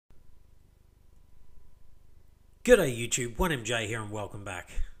G'day YouTube, 1MJ here and welcome back.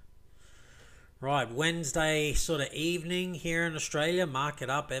 Right, Wednesday sort of evening here in Australia, market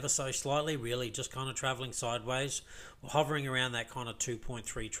up ever so slightly, really just kind of travelling sideways. We're hovering around that kind of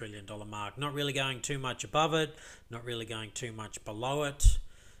 $2.3 trillion mark. Not really going too much above it, not really going too much below it.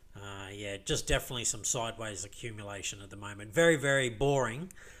 Yeah, just definitely some sideways accumulation at the moment. Very, very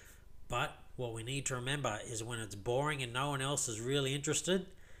boring. But what we need to remember is when it's boring and no one else is really interested,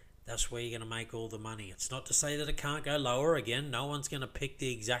 that's where you're going to make all the money. It's not to say that it can't go lower. Again, no one's going to pick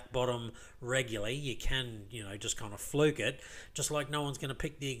the exact bottom regularly. You can, just kind of fluke it. Just like no one's going to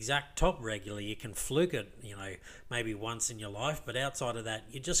pick the exact top regularly. You can fluke it, maybe once in your life. But outside of that,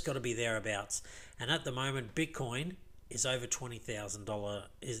 you just got to be thereabouts. And at the moment, Bitcoin is over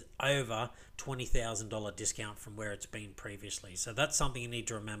 $20,000 discount from where it's been previously. So that's something you need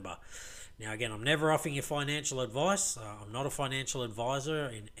to remember. Now, again, I'm never offering you financial advice. I'm not a financial advisor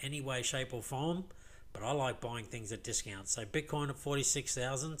in any way, shape, or form, but I like buying things at discounts. So Bitcoin at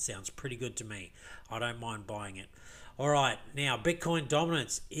 46,000 sounds pretty good to me. I don't mind buying it. All right, now Bitcoin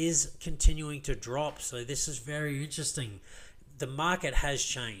dominance is continuing to drop. So this is very interesting. The market has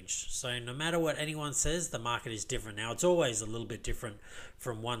changed. So no matter what anyone says, the market is different. Now, it's always a little bit different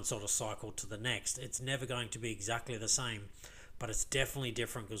from one sort of cycle to the next. It's never going to be exactly the same, but it's definitely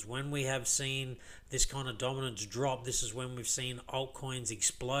different because when we have seen this kind of dominance drop, this is when we've seen altcoins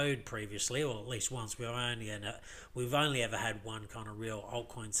explode previously, or at least once. We've only ever had one kind of real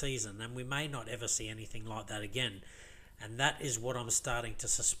altcoin season, and we may not ever see anything like that again. And that is what I'm starting to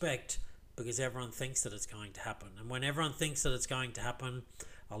suspect, because everyone thinks that it's going to happen. And when everyone thinks that it's going to happen,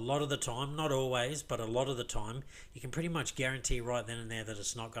 a lot of the time, not always, but a lot of the time, you can pretty much guarantee right then and there that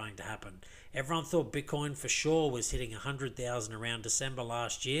it's not going to happen. Everyone thought Bitcoin for sure was hitting 100,000 around December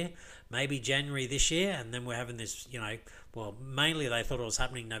last year, maybe January this year, and then we're having this, mainly they thought it was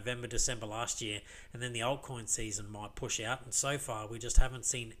happening November, December last year, and then the altcoin season might push out, and so far we just haven't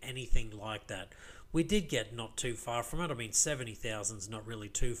seen anything like that. We did get not too far from it. I mean, 70,000 is not really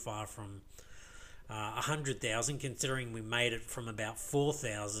too far from 100,000, considering we made it from about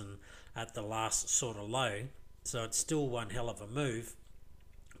 4,000 at the last sort of low. So it's still one hell of a move,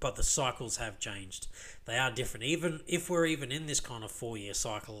 but the cycles have changed. They are different. Even if we're even in this kind of 4-year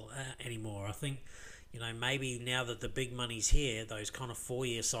cycle anymore, I think, maybe now that the big money's here, those kind of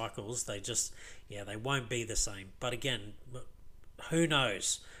 4-year cycles, they won't be the same. But again, who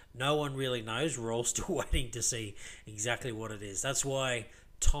knows? No one really knows. We're all still waiting to see exactly what it is. That's why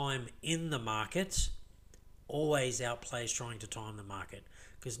time in the market always outplays trying to time the market,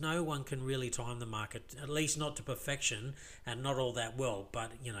 because no one can really time the market, at least not to perfection and not all that well.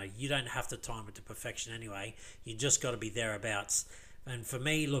 But you don't have to time it to perfection anyway. You just got to be thereabouts. And for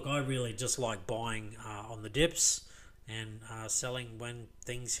me, look, I really just like buying on the dips and selling when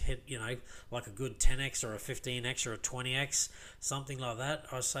things hit, like a good 10x or a 15x or a 20x, something like that.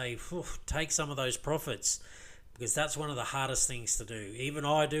 I say, take some of those profits, because that's one of the hardest things to do. Even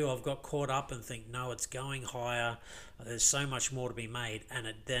I do. I've got caught up and think, no, it's going higher. There's so much more to be made, and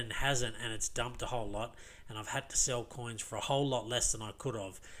it then hasn't, and it's dumped a whole lot, and I've had to sell coins for a whole lot less than I could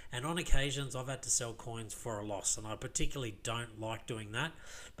have. And on occasions, I've had to sell coins for a loss, and I particularly don't like doing that.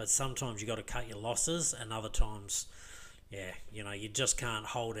 But sometimes you got to cut your losses, and other times, you just can't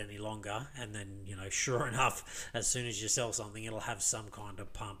hold any longer. And then, sure enough, as soon as you sell something, it'll have some kind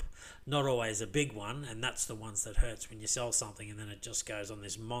of pump. Not always a big one, and that's the ones that hurts, when you sell something and then it just goes on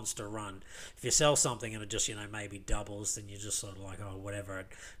this monster run. If you sell something and it just, maybe doubles, then you're just sort of like, oh, whatever. It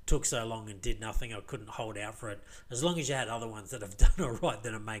took so long and did nothing. I couldn't hold out for it. As long as you had other ones that have done all right,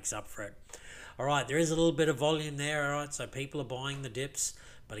 then it makes up for it. All right, there is a little bit of volume there, all right, so people are buying the dips.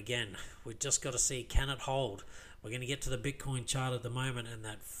 But again, we've just got to see, can it hold? We're going to get to the Bitcoin chart at the moment, and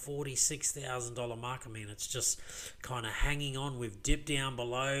that $46,000 mark, I mean, it's just kind of hanging on. We've dipped down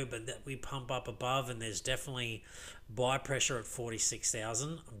below, but that we pump up above, and there's definitely buy pressure at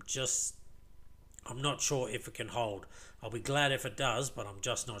 46,000. I'm not sure if it can hold. I'll be glad if it does, but I'm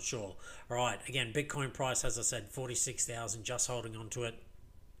just not sure. All right, again, Bitcoin price, as I said, 46,000, just holding on to it.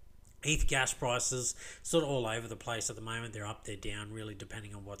 ETH gas prices, sort of all over the place at the moment. They're up, they're down, really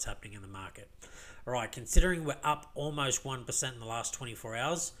depending on what's happening in the market. All right, considering we're up almost 1% in the last 24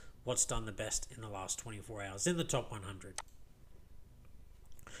 hours, what's done the best in the last 24 hours in the top 100?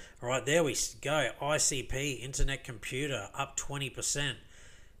 All right, there we go. ICP, Internet Computer, up 20%.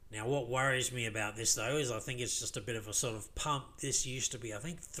 Now, what worries me about this, though, is I think it's just a bit of a sort of pump. This used to be, I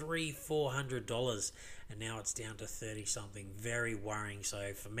think, $300-400, and now it's down to 30-something. Very worrying.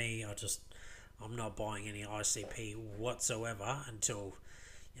 So for me, I'm not buying any ICP whatsoever until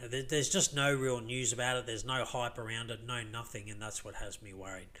there's just no real news about it. There's no hype around it, no nothing, and that's what has me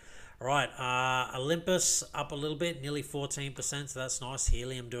worried. All right, Olympus up a little bit, nearly 14%, so that's nice.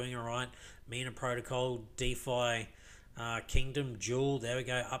 Helium doing all right. Mina Protocol, DeFi, Kingdom, Jewel, there we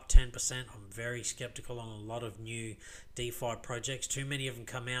go, up 10%. I'm very skeptical on a lot of new DeFi projects. Too many of them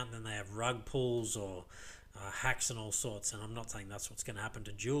come out and then they have rug pulls or hacks and all sorts, and I'm not saying that's what's going to happen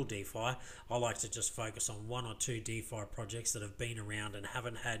to Jewel DeFi. I like to just focus on one or two DeFi projects that have been around and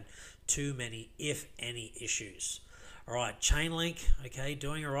haven't had too many, if any, issues. All right, Chainlink, okay,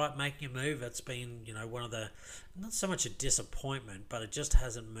 doing all right, making a move. It's been, one of the, not so much a disappointment, but it just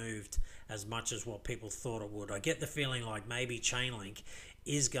hasn't moved as much as what people thought it would. I get the feeling like maybe Chainlink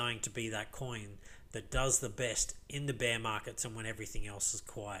is going to be that coin that does the best in the bear markets and when everything else is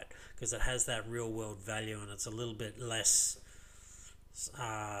quiet, because it has that real world value and it's a little bit less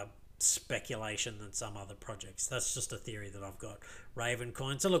speculation than some other projects. That's just a theory that I've got. Raven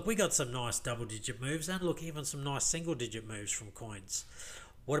coin. So look, we got some nice double-digit moves, and look, even some nice single-digit moves from coins.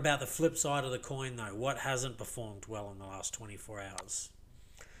 What about the flip side of the coin though? What hasn't performed well in the last 24 hours?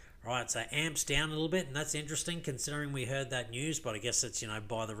 All right, so AMP's down a little bit, and that's interesting considering we heard that news, but I guess it's,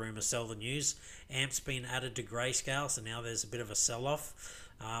 buy the rumor, sell the news. AMP's been added to grayscale, so now there's a bit of a sell-off.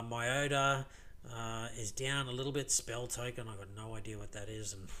 Myota is down a little bit. Spell Token, I've got no idea what that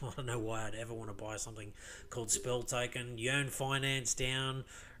is, and I don't know why I'd ever want to buy something called Spell Token. Yearn Finance down.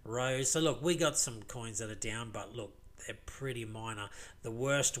 Raiz. So look, we got some coins that are down, but look, they're pretty minor. The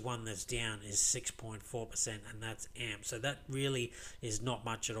worst one that's down is 6.4%, and that's AMP. So that really is not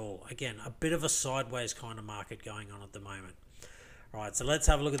much at all. Again, a bit of a sideways kind of market going on at the moment. All right, so let's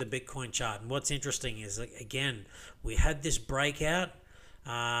have a look at the Bitcoin chart. And what's interesting is, again, we had this breakout,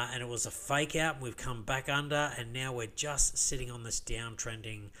 and it was a fake out. We've come back under, and now we're just sitting on this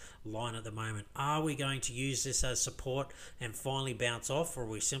downtrending line at the moment. Are we going to use this as support and finally bounce off, or are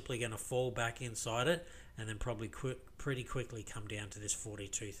we simply going to fall back inside it and then probably pretty quickly come down to this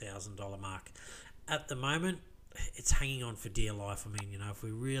 $42,000 mark? At the moment, it's hanging on for dear life. I mean, if we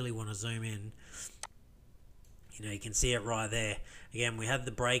really want to zoom in, you can see it right there. Again, we had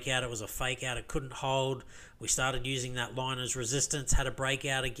the breakout. It was a fake out. It couldn't hold. We started using that line as resistance, had a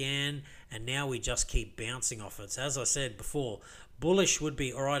breakout again, and now we just keep bouncing off it. So as I said before, bullish would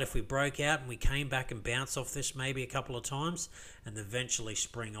be all right if we broke out and we came back and bounced off this maybe a couple of times and eventually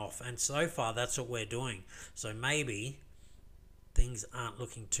spring off. And so far, that's what we're doing. So maybe things aren't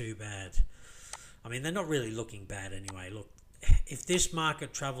looking too bad. I mean, they're not really looking bad anyway. Look, if this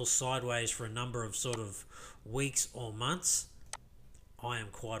market travels sideways for a number of sort of weeks or months, I am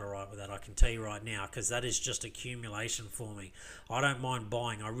quite alright with that, I can tell you right now, because that is just accumulation for me. I don't mind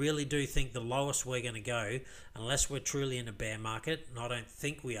buying. I really do think the lowest we're going to go, unless we're truly in a bear market, and I don't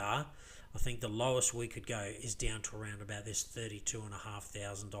think we are, I think the lowest we could go is down to around about this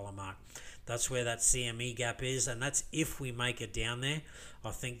 $32,500 mark. That's where that CME gap is, and that's if we make it down there.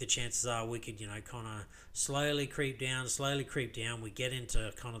 I think the chances are we could, kind of slowly creep down. We get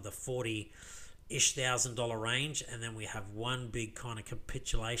into kind of the $40,000 range, and then we have one big kind of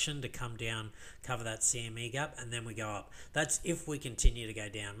capitulation to come down, cover that CME gap, and then we go up. That's if we continue to go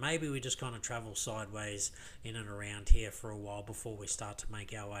down. Maybe we just kind of travel sideways in and around here for a while before we start to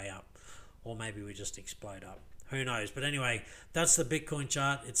make our way up, or maybe we just explode up. Who knows? But anyway, that's the Bitcoin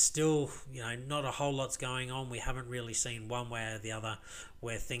chart. It's still, not a whole lot's going on. We haven't really seen one way or the other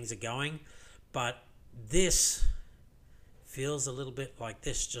where things are going, but this feels a little bit like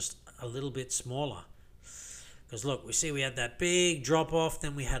this, just a little bit smaller. Because look, we see we had that big drop off,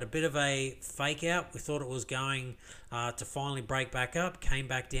 then we had a bit of a fake out. We thought it was going to finally break back up, came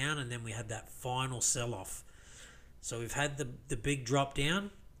back down, and then we had that final sell off. So we've had the big drop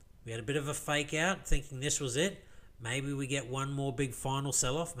down. We had a bit of a fake out, thinking this was it. Maybe we get one more big final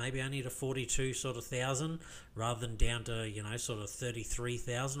sell-off, maybe only to 42 sort of thousand, rather than down to, sort of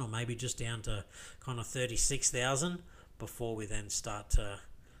 33,000, or maybe just down to kind of 36,000 before we then start to,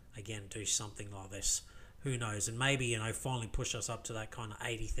 again, do something like this. Who knows? And maybe, finally push us up to that kind of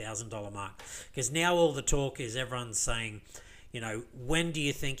 $80,000 mark. Because now all the talk is everyone's saying, when do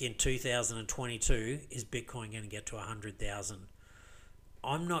you think in 2022 is Bitcoin going to get to 100,000?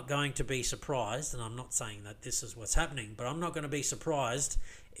 I'm not going to be surprised, and I'm not saying that this is what's happening, but I'm not going to be surprised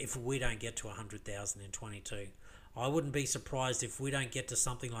if we don't get to 100,000 in 22. I wouldn't be surprised if we don't get to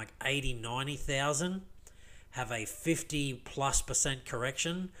something like 80, 90,000, have a 50+%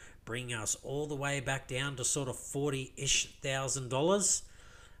 correction, bring us all the way back down to sort of $40,000-ish,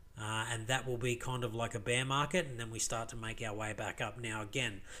 and that will be kind of like a bear market, and then we start to make our way back up. Now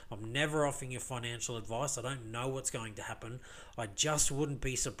again, I'm never offering you financial advice. I don't know what's going to happen. I just wouldn't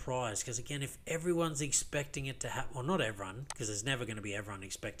be surprised, because again, if everyone's expecting it to happen, well, not everyone, because there's never going to be everyone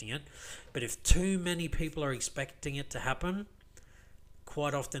expecting it, but if too many people are expecting it to happen,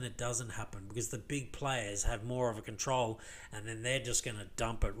 quite often it doesn't happen because the big players have more of a control, and then they're just going to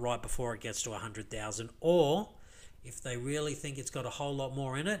dump it right before it gets to 100,000. Or if they really think it's got a whole lot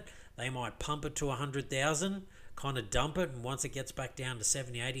more in it, they might pump it to 100,000, kind of dump it, and once it gets back down to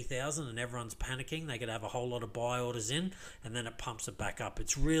 70, 80,000 and everyone's panicking, they could have a whole lot of buy orders in, and then it pumps it back up.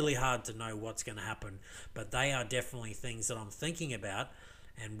 It's really hard to know what's going to happen, but they are definitely things that I'm thinking about,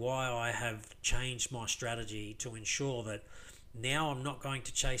 and why I have changed my strategy to ensure that now I'm not going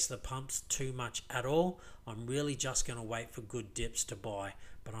to chase the pumps too much at all. I'm really just going to wait for good dips to buy,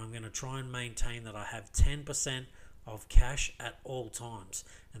 but I'm going to try and maintain that I have 10% of cash at all times,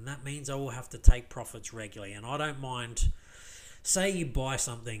 and that means I will have to take profits regularly. And I don't mind, say you buy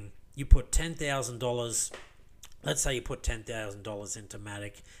something, you put $10,000, let's say you put $10,000 into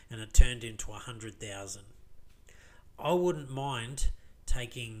Matic and it turned into 100,000. I wouldn't mind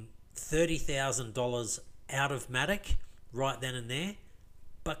taking $30,000 out of Matic right then and there,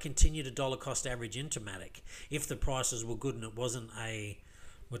 but continue to dollar cost average into Matic if the prices were good and it wasn't a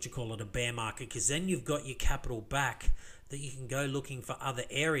a bear market, because then you've got your capital back that you can go looking for other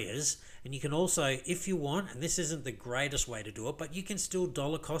areas. And you can also, if you want, and this isn't the greatest way to do it, but you can still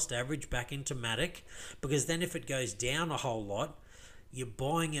dollar cost average back into Matic, because then if it goes down a whole lot, you're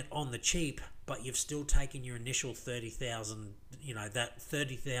buying it on the cheap, but you've still taken your initial 30,000, that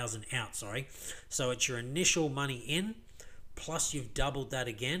 30,000 out, So it's your initial money in, plus you've doubled that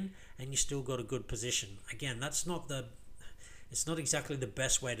again, and you still got a good position. Again, it's not exactly the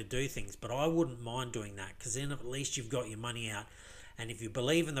best way to do things, but I wouldn't mind doing that, because then at least you've got your money out. And if you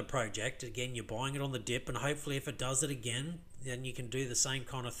believe in the project, again, you're buying it on the dip, and hopefully if it does it again, then you can do the same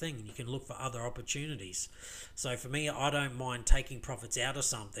kind of thing, and you can look for other opportunities. So for me, I don't mind taking profits out of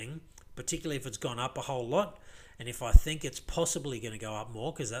something, particularly if it's gone up a whole lot. And if I think it's possibly going to go up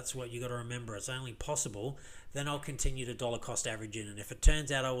more, because that's what you got to remember, it's only possible, then I'll continue to dollar cost average in. And if it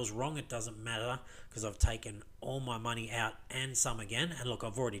turns out I was wrong, it doesn't matter, because I've taken all my money out and some again. And look,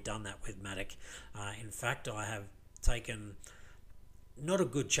 I've already done that with Matic. In fact, I have taken not a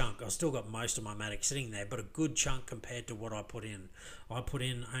good chunk. I've still got most of my Matic sitting there, but a good chunk compared to what I put in. I put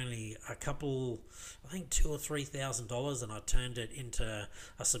in only a couple, I think $2,000 or $3,000, and I turned it into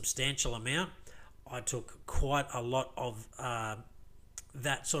a substantial amount. I took quite a lot of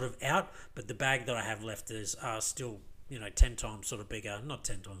that sort of out, but the bag that I have left is still 10 times sort of bigger. Not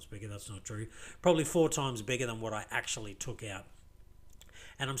 10 times bigger, that's not true. Probably 4 times bigger than what I actually took out.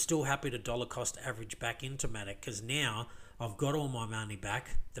 And I'm still happy to dollar cost average back into Matic, because now I've got all my money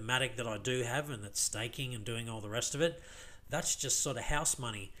back. The Matic that I do have, and that's staking and doing all the rest of it, that's just sort of house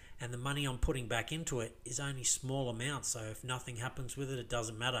money. And the money I'm putting back into it is only small amounts. So if nothing happens with it, it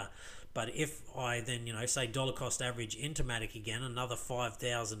doesn't matter. But if I then, say dollar cost average into Matic again, another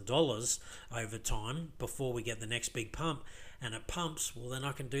 $5,000 over time before we get the next big pump, and it pumps, well, then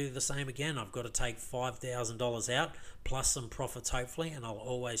I can do the same again. I've got to take $5,000 out plus some profits, hopefully, and I'll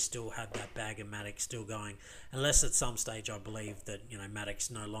always still have that bag of Matic still going, unless at some stage I believe that,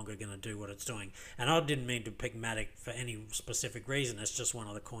 Matic's no longer going to do what it's doing. And I didn't mean to pick Matic for any specific reason. It's just one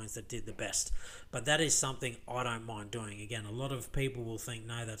of the coins that did the best. But that is something I don't mind doing. Again, a lot of people will think,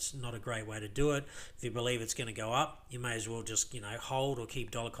 no, that's not a great way to do it. If you believe it's going to go up, you may as well just, hold or keep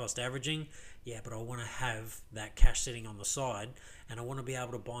dollar cost averaging. Yeah, but I want to have that cash sitting on the side, and I want to be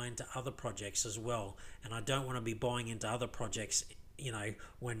able to buy into other projects as well. And I don't want to be buying into other projects,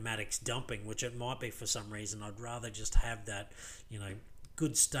 when Matic's dumping, which it might be for some reason. I'd rather just have that,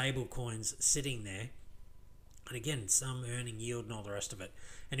 good stable coins sitting there. And again, some earning yield and all the rest of it.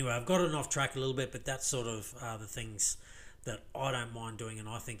 Anyway, I've gotten off track a little bit, but that's sort of the things that I don't mind doing, and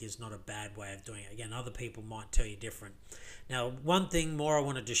I think is not a bad way of doing it. Again, other people might tell you different. Now, one thing more I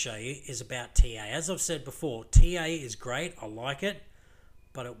wanted to show you is about TA. As I've said before, TA is great. I like it,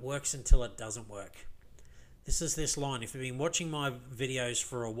 but it works until it doesn't work. This is this line. If you've been watching my videos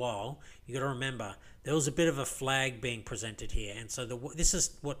for a while, you got to remember there was a bit of a flag being presented here, and so this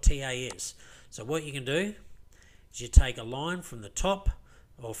is what TA is. So what you can do is you take a line from the top,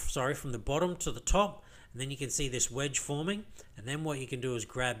 from the bottom to the top, and then you can see this wedge forming, and then what you can do is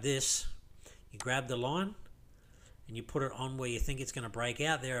grab this. You grab the line and you put it on where you think it's going to break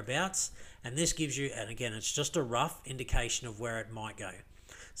out, thereabouts, and this gives you, and again, it's just a rough indication of where it might go.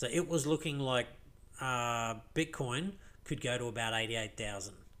 So it was looking like Bitcoin could go to about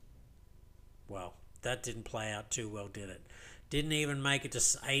 88,000. Well, that didn't play out too well, did it? Didn't even make it to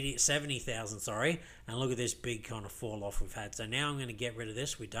 70,000, and look at this big kind of fall off we've had. So now I'm going to get rid of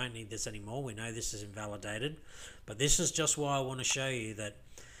this. We don't need this anymore. We know this is invalidated, but this is just why I want to show you that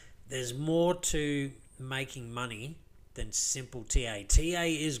there's more to making money than simple TA. TA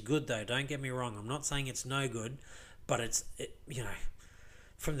is good though, don't get me wrong. I'm not saying it's no good, but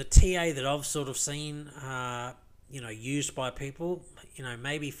from the TA that I've sort of seen, used by people,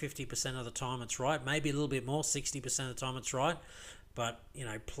 maybe 50% of the time it's right, maybe a little bit more, 60% of the time it's right. But,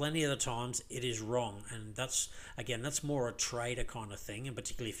 plenty of the times it is wrong. And that's more a trader kind of thing. And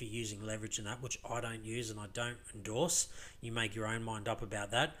particularly if you're using leverage in that, which I don't use and I don't endorse. You make your own mind up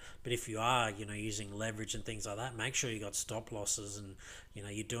about that. But if you are, using leverage and things like that, make sure you got stop losses and,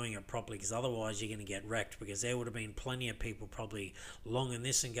 you're doing it properly, because otherwise you're going to get wrecked, because there would have been plenty of people probably longing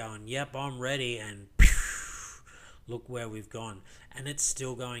this and going, yep, I'm ready, and look where we've gone. And it's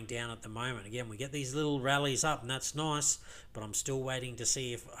still going down at the moment. Again, we get these little rallies up, and that's nice, but I'm still waiting to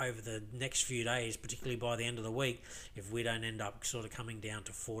see if over the next few days, particularly by the end of the week, if we don't end up sort of coming down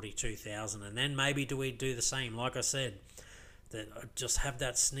to 42,000. And then maybe do we do the same? Like I said, that I just have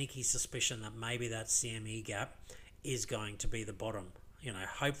that sneaky suspicion that maybe that CME gap is going to be the bottom.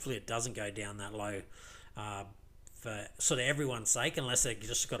 Hopefully it doesn't go down that low, for sort of everyone's sake, unless they've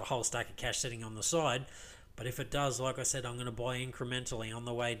just got a whole stack of cash sitting on the side. But if it does, like I said, I'm going to buy incrementally on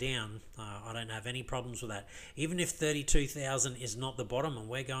the way down. I don't have any problems with that. Even if 32,000 is not the bottom and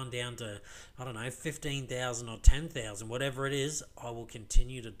we're going down to, 15,000 or 10,000, whatever it is, I will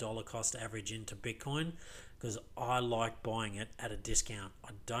continue to dollar cost average into Bitcoin, because I like buying it at a discount. I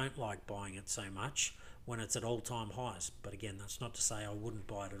don't like buying it so much when it's at all-time highs. But again, that's not to say I wouldn't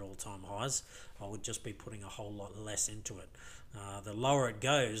buy it at all-time highs. I would just be putting a whole lot less into it. The lower it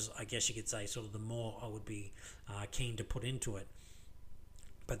goes, I guess you could say, sort of the more I would be keen to put into it.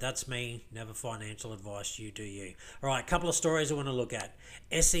 But that's me, never financial advice, you do you. All right, a couple of stories I want to look at.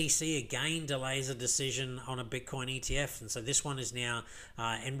 SEC again delays a decision on a Bitcoin ETF. And so this one is now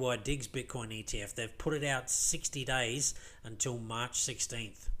NYDIG's Bitcoin ETF. They've put it out 60 days until March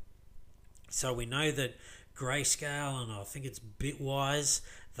 16th. So we know that Grayscale, and I think it's Bitwise,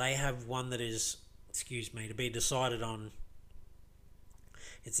 they have one that is, to be decided on.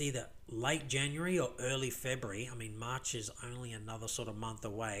 It's either late January or early February. I mean, March is only another sort of month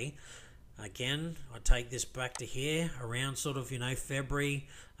away. Again, I take this back to here, around sort of, February,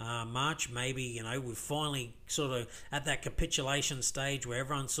 March, maybe, we're finally sort of at that capitulation stage where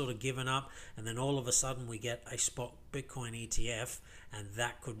everyone's sort of given up, and then all of a sudden we get a spot Bitcoin ETF, and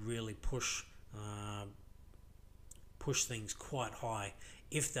that could really push things quite high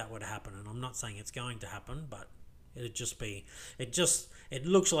if that would happen. And I'm not saying it's going to happen, but it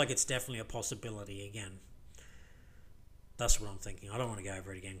looks like it's definitely a possibility again. That's what I'm thinking. I don't want to go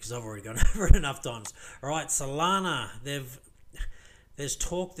over it again because I've already gone over it enough times. All right, Solana, there's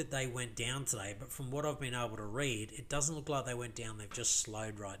talk that they went down today, but from what I've been able to read, it doesn't look like they went down. They've just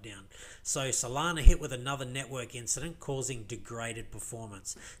slowed right down. So Solana hit with another network incident causing degraded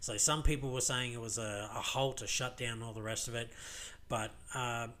performance. So some people were saying it was a halt, a shutdown, all the rest of it. But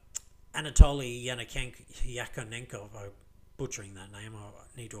Anatoly Yakonenko, butchering that name,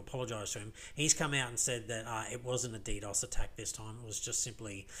 I need to apologise to him. He's come out and said that it wasn't a DDoS attack this time. It was just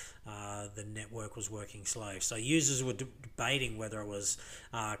simply the network was working slow. So users were debating whether it was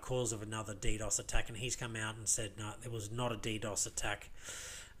cause of another DDoS attack, and he's come out and said no, it was not a DDoS attack.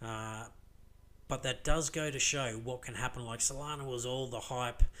 But that does go to show what can happen. Like Solana was all the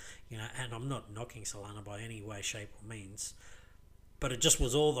hype, and I'm not knocking Solana by any way, shape or means. But it just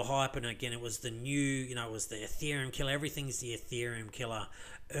was all the hype, and again, it was the new, it was the Ethereum killer. Everything's the Ethereum killer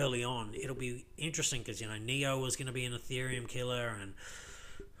early on. It'll be interesting because, Neo was going to be an Ethereum killer, and,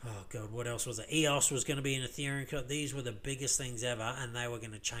 oh God, what else was it? EOS was going to be an Ethereum killer. These were the biggest things ever, and they were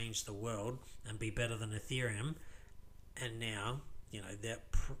going to change the world and be better than Ethereum. And now, they're,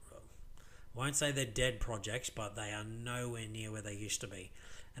 I won't say they're dead projects, but they are nowhere near where they used to be.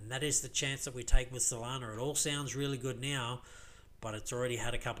 And that is the chance that we take with Solana. It all sounds really good now, but it's already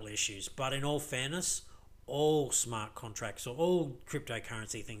had a couple of issues. But in all fairness, all smart contracts or all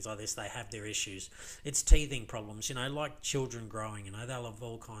cryptocurrency things like this, they have their issues. It's teething problems, like children growing, they'll have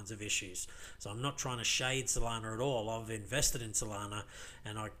all kinds of issues. So I'm not trying to shade Solana at all. I've invested in Solana,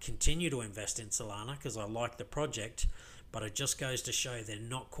 and I continue to invest in Solana because I like the project, but it just goes to show they're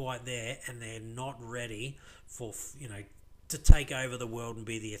not quite there, and they're not ready for, to take over the world and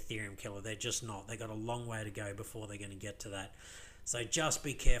be the Ethereum killer. They're just not. They got a long way to go before they're going to get to that. So just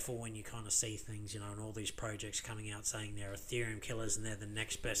be careful when you kind of see things, and all these projects coming out saying they're Ethereum killers and they're the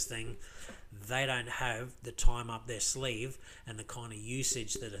next best thing. They don't have the time up their sleeve and the kind of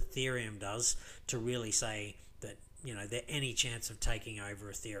usage that Ethereum does to really say that, they're any chance of taking over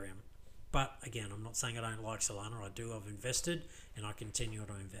Ethereum. But again, I'm not saying I don't like Solana. I do. I've invested, and I continue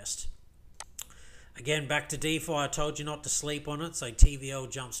to invest. Again, back to DeFi, I told you not to sleep on it. So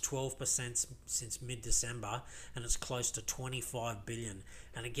TVL jumps 12% since mid-December, and it's close to 25 billion.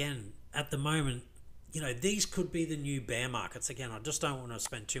 And again, at the moment, these could be the new bear markets. Again, I just don't want to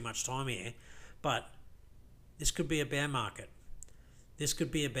spend too much time here, but this could be a bear market. This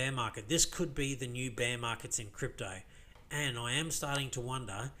could be a bear market. This could be the new bear markets in crypto. And I am starting to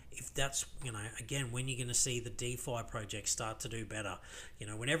wonder if that's, again, when you're going to see the DeFi projects start to do better.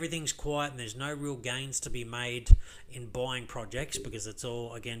 When everything's quiet and there's no real gains to be made in buying projects because it's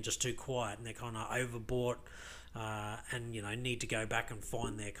all, again, just too quiet and they're kind of overbought and, need to go back and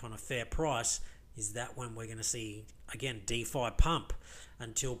find their kind of fair price. Is that when we're going to see, again, DeFi pump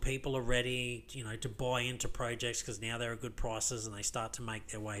until people are ready, to buy into projects because now they're at good prices and they start to make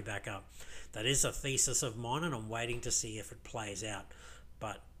their way back up? That is a thesis of mine, and I'm waiting to see if it plays out.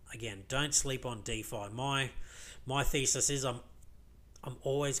 But again, don't sleep on DeFi. My thesis is I'm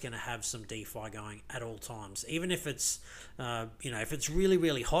always going to have some DeFi going at all times, even if it's if it's really,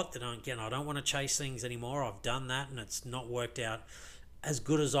 really hot. Then again, I don't want to chase things anymore. I've done that and it's not worked out as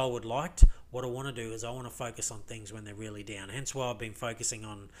good as I would like. What I want to do is I want to focus on things when they're really down. Hence why I've been focusing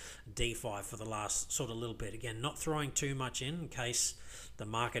on DeFi for the last sort of little bit. Again, not throwing too much in case the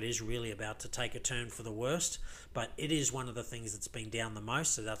market is really about to take a turn for the worst, but it is one of the things that's been down the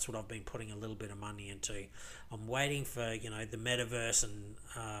most, so that's what I've been putting a little bit of money into. I'm waiting for, the metaverse and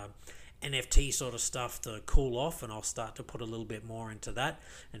NFT sort of stuff to cool off, and I'll start to put a little bit more into that.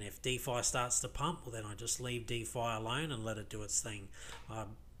 And if DeFi starts to pump, well, then I just leave DeFi alone and let it do its thing.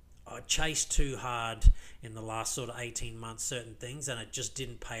 I chased too hard in the last sort of 18 months certain things, and it just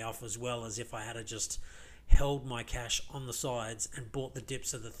didn't pay off as well as if I had just held my cash on the sides and bought the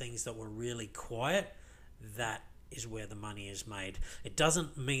dips of the things that were really quiet. That is where the money is made. It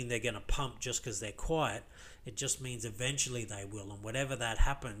doesn't mean they're going to pump just because they're quiet. It just means eventually they will. And whatever that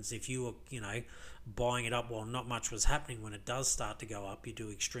happens, if you were, buying it up while not much was happening, when it does start to go up, you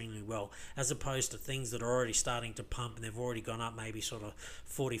do extremely well. As opposed to things that are already starting to pump and they've already gone up maybe sort of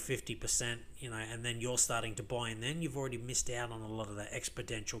 40-50%, and then you're starting to buy, and then you've already missed out on a lot of the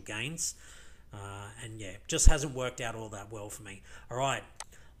exponential gains. Just hasn't worked out all that well for me. All right,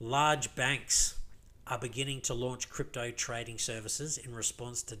 large banks are beginning to launch crypto trading services in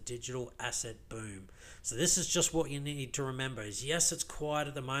response to digital asset boom. So this is just what you need to remember is, yes, it's quiet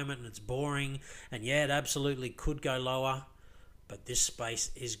at the moment and it's boring, and yeah, it absolutely could go lower, but this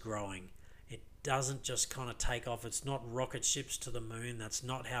space is growing. It doesn't just kind of take off. It's not rocket ships to the moon. That's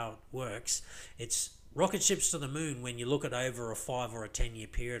not how it works. It's rocket ships to the moon when you look at over a 5 or a 10-year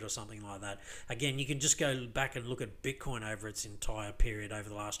period or something like that. Again, you can just go back and look at Bitcoin over its entire period over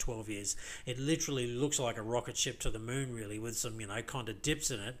the last 12 years. It literally looks like a rocket ship to the moon, really, with some, kind of dips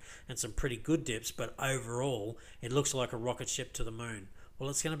in it and some pretty good dips, but overall, it looks like a rocket ship to the moon. Well,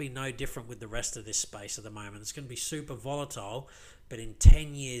 it's going to be no different with the rest of this space at the moment. It's going to be super volatile, but in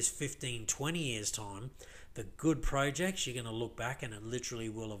 10 years, 15, 20 years' time, the good projects, you're going to look back and it literally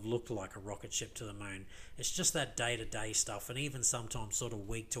will have looked like a rocket ship to the moon. It's just that day-to-day stuff, and even sometimes sort of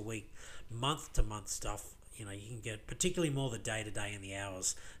week-to-week, month-to-month stuff. You can get particularly more the day-to-day and the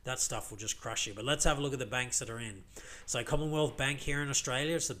hours. That stuff will just crush you. But let's have a look at the banks that are in. So Commonwealth Bank here in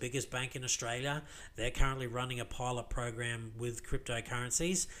Australia, it's the biggest bank in Australia. They're currently running a pilot program with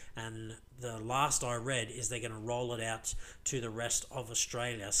cryptocurrencies, and the last I read is they're going to roll it out to the rest of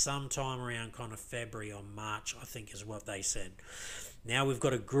Australia sometime around kind of February or March, I think is what they said. Now we've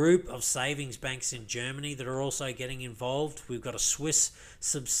got a group of savings banks in Germany that are also getting involved. We've got a Swiss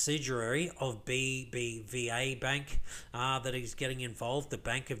subsidiary of BBVA Bank that is getting involved. The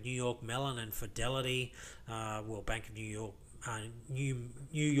Bank of New York Mellon and Fidelity, Bank of New York, New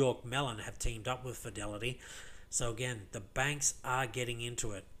York Mellon have teamed up with Fidelity. So again, the banks are getting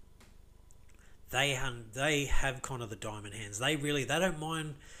into it. They have kind of the diamond hands. They don't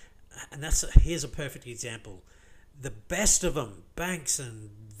mind, and here's a perfect example. The best of them, banks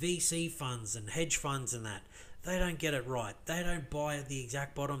and VC funds and hedge funds and that, they don't get it right. They don't buy at the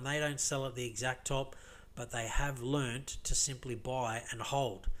exact bottom. They don't sell at the exact top, but they have learnt to simply buy and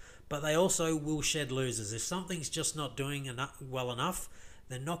hold. But they also will shed losers. If something's just not doing well enough,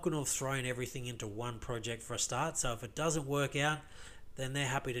 they're not going to have thrown everything into one project for a start. So if it doesn't work out, then they're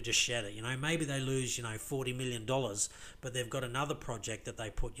happy to just shed it. Maybe they lose, $40 million, but they've got another project that they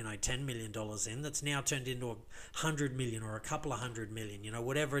put, $10 million in that's now turned into $100 million or a couple of $100 million,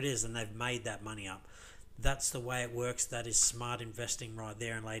 whatever it is, and they've made that money up. That's the way it works. That is smart investing right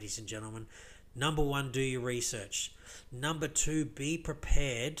there, and ladies and gentlemen. Number one, do your research. Number two, be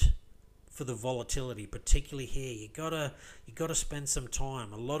prepared for the volatility, particularly here. You gotta spend some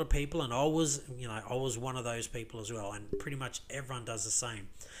time. A lot of people, and I was one of those people as well, and pretty much everyone does the same.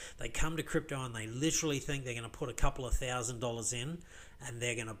 They come to crypto and they literally think they're going to put a couple of $1,000s in, and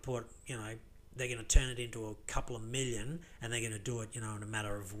they're going to put they're going to turn it into a couple of million, and they're going to do it, in a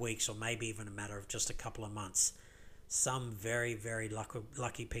matter of weeks, or maybe even a matter of just a couple of months. Some very, very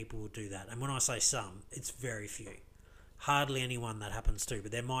lucky people will do that. And when I say some, it's very few. Hardly anyone that happens to,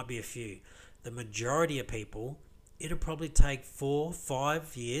 but there might be a few. The majority of people, it'll probably take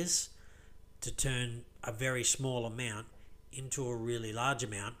 4-5 years to turn a very small amount into a really large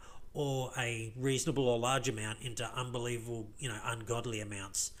amount, or a reasonable or large amount into unbelievable, ungodly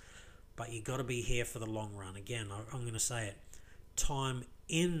amounts. But you got to be here for the long run. Again, I'm going to say it. Time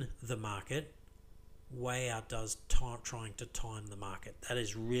in the market way outdoes trying to time the market. That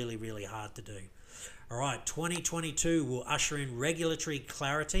is really, really hard to do. All right, 2022 will usher in regulatory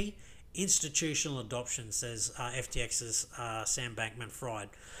clarity, institutional adoption, says FTX's Sam Bankman-Fried.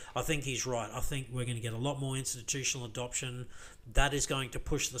 I think he's right. I think we're going to get a lot more institutional adoption. That is going to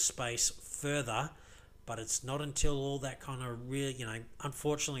push the space further, but it's not until all that kind of really,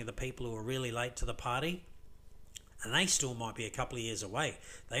 unfortunately, the people who are really late to the party, and they still might be a couple of years away.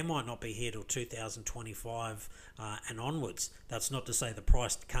 They might not be here till 2025 and onwards. That's not to say the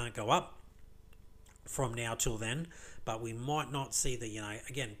price can't go up from now till then, but we might not see the,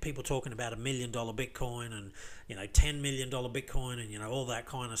 again, people talking about $1 million Bitcoin and, $10 million Bitcoin and, all that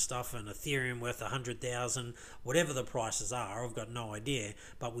kind of stuff, and Ethereum worth 100,000, whatever the prices are, I've got no idea,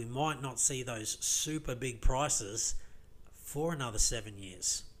 but we might not see those super big prices for another 7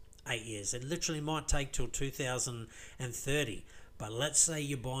 years, 8 years. It literally might take till 2030, but let's say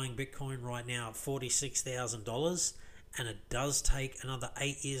you're buying Bitcoin right now at $46,000 and it does take another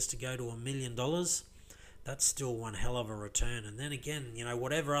 8 years to go to $1 million. That's still one hell of a return. And then again,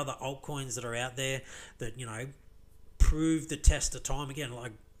 whatever other altcoins that are out there that, prove the test of time. Again,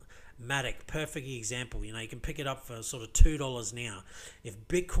 like Matic, perfect example. You can pick it up for sort of $2 now. If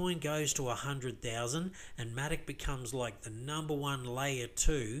Bitcoin goes to 100,000 and Matic becomes like the number one layer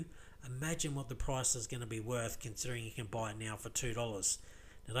 2, imagine what the price is going to be worth, considering you can buy it now for $2.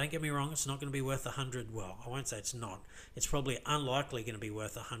 Now, don't get me wrong, it's not going to be worth 100. Well, I won't say it's not. It's probably unlikely going to be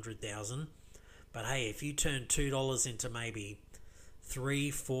worth 100,000. But hey, if you turn $2 into maybe $3,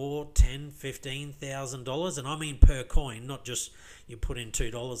 $4, $10, $15,000, and I mean per coin, not just you put in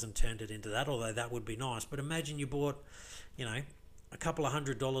 $2 and turned it into that, although that would be nice. But imagine you bought, a couple of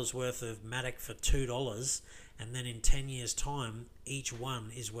 $100 worth of Matic for $2, and then in 10 years' time, each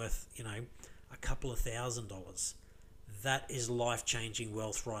one is worth, a couple of $1,000s. That is life-changing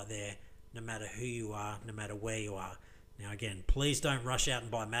wealth right there, no matter who you are, no matter where you are. Now, again, please don't rush out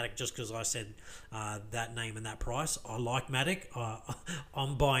and buy Matic just because I said that name and that price. I like Matic.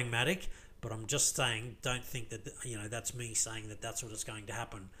 I'm buying Matic, but I'm just saying, don't think that, that's me saying that that's what is going to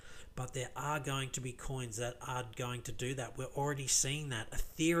happen. But there are going to be coins that are going to do that. We're already seeing that.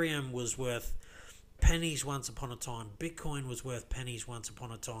 Ethereum was worth pennies once upon a time. Bitcoin was worth pennies once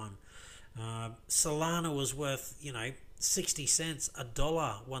upon a time. Solana was worth, 60 cents,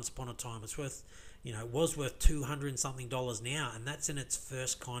 $1 once upon a time. It's worth... was worth $200 and something now, and that's in its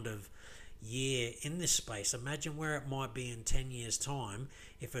first kind of year in this space. Imagine where it might be in 10 years' time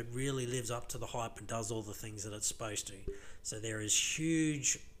if it really lives up to the hype and does all the things that it's supposed to. So there is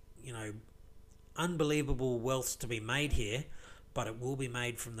huge, unbelievable wealth to be made here, but it will be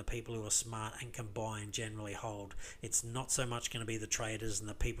made from the people who are smart and can buy and generally hold. It's not so much going to be the traders and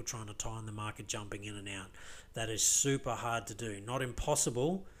the people trying to time the market jumping in and out. That is super hard to do. Not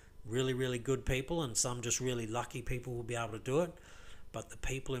impossible. Really, really good people and some just really lucky people will be able to do it. But the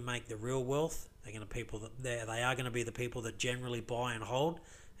people who make the real wealth, they are going to be the people that generally buy and hold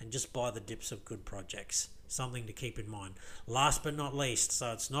and just buy the dips of good projects. Something to keep in mind. Last but not least,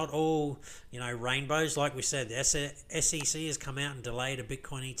 so it's not all, rainbows. Like we said, the SEC has come out and delayed a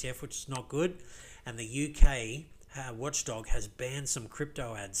Bitcoin ETF, which is not good. And the UK watchdog has banned some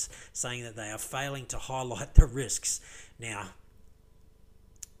crypto ads, saying that they are failing to highlight the risks. Now,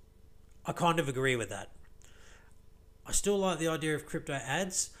 I kind of agree with that. I still like the idea of crypto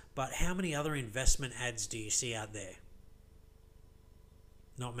ads, but how many other investment ads do you see out there?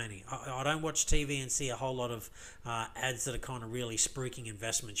 Not many. I don't watch TV and see a whole lot of ads that are kind of really spruiking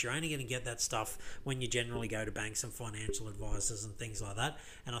investments. You're only going to get that stuff when you generally go to banks and financial advisors and things like that.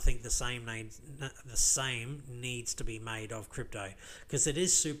 And I think the same needs to be made of crypto because it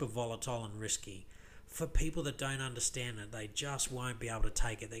is super volatile and risky. For people that don't understand it, they just won't be able to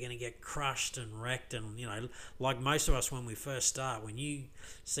take it. They're going to get crushed and wrecked. And, like most of us when we first start, when you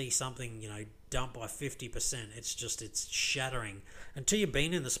see something, dumped by 50%, it's shattering. Until you've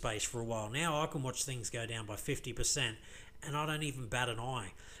been in the space for a while. Now I can watch things go down by 50% and I don't even bat an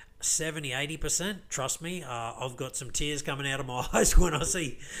eye. 70, 80%, trust me, I've got some tears coming out of my eyes when I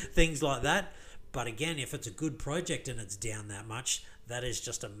see things like that. But again, if it's a good project and it's down that much, that is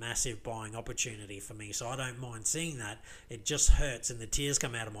just a massive buying opportunity for me. So I don't mind seeing that. It just hurts and the tears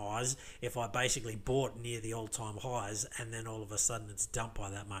come out of my eyes if I basically bought near the all-time highs and then all of a sudden it's dumped by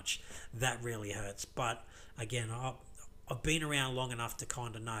that much. That really hurts. But again, I've been around long enough to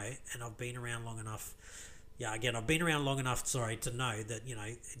kind of know, and I've been around long enough. Yeah, again, I've been around long enough, to know that,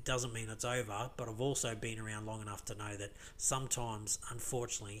 it doesn't mean it's over, but I've also been around long enough to know that sometimes,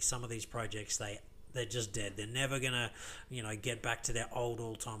 unfortunately, some of these projects, they're just dead. They're never going to, get back to their old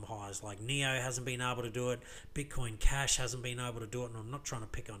all-time highs. Like Neo hasn't been able to do it. Bitcoin Cash hasn't been able to do it. And I'm not trying to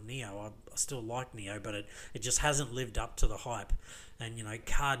pick on Neo. I still like Neo, but it just hasn't lived up to the hype. And,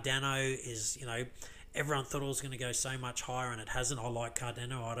 Cardano is, everyone thought it was going to go so much higher and it hasn't. I like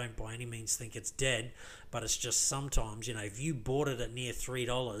Cardano. I don't by any means think it's dead, but it's just sometimes, if you bought it at near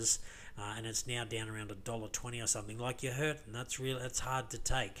 $3 and it's now down around $1.20 or something, like you're hurting. That's hard to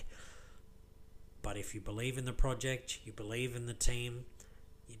take. But if you believe in the project, you believe in the team,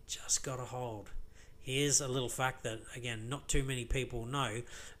 you just got to hold. Here's a little fact that, again, not too many people know,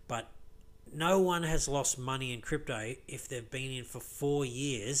 but no one has lost money in crypto if they've been in for 4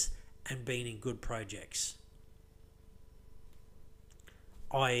 years and been in good projects.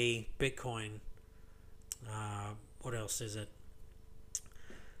 I.e. Bitcoin. What else is it?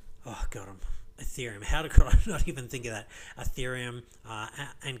 Oh, God, Ethereum. How could I not even think of that? Ethereum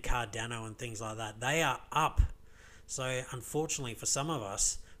and Cardano and things like that. They are up. So unfortunately for some of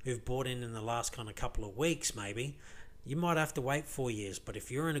us who've bought in the last kind of couple of weeks, maybe, you might have to wait 4 years. But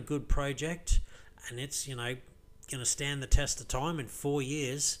if you're in a good project and it's, going to stand the test of time in 4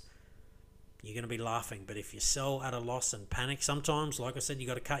 years, you're going to be laughing. But if you sell at a loss and panic, sometimes, like I said, you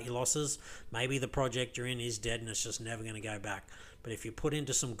got to cut your losses. Maybe the project you're in is dead and it's just never going to go back. But if you put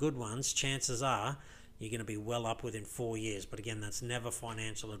into some good ones, chances are you're going to be well up within 4 years. But again, that's never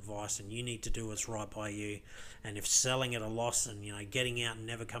financial advice, and you need to do what's right by you. And if selling at a loss and getting out and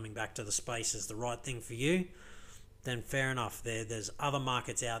never coming back to the space is the right thing for you, then fair enough. There's other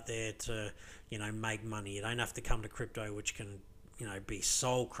markets out there to make money. You don't have to come to crypto, which can be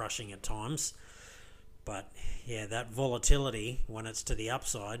soul crushing at times. But yeah, that volatility, when it's to the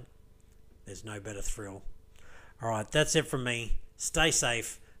upside, there's no better thrill. All right, that's it from me. Stay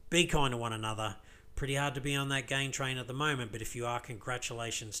safe, be kind to one another. Pretty hard to be on that gain train at the moment, but if you are,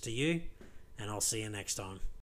 congratulations to you, and I'll see you next time.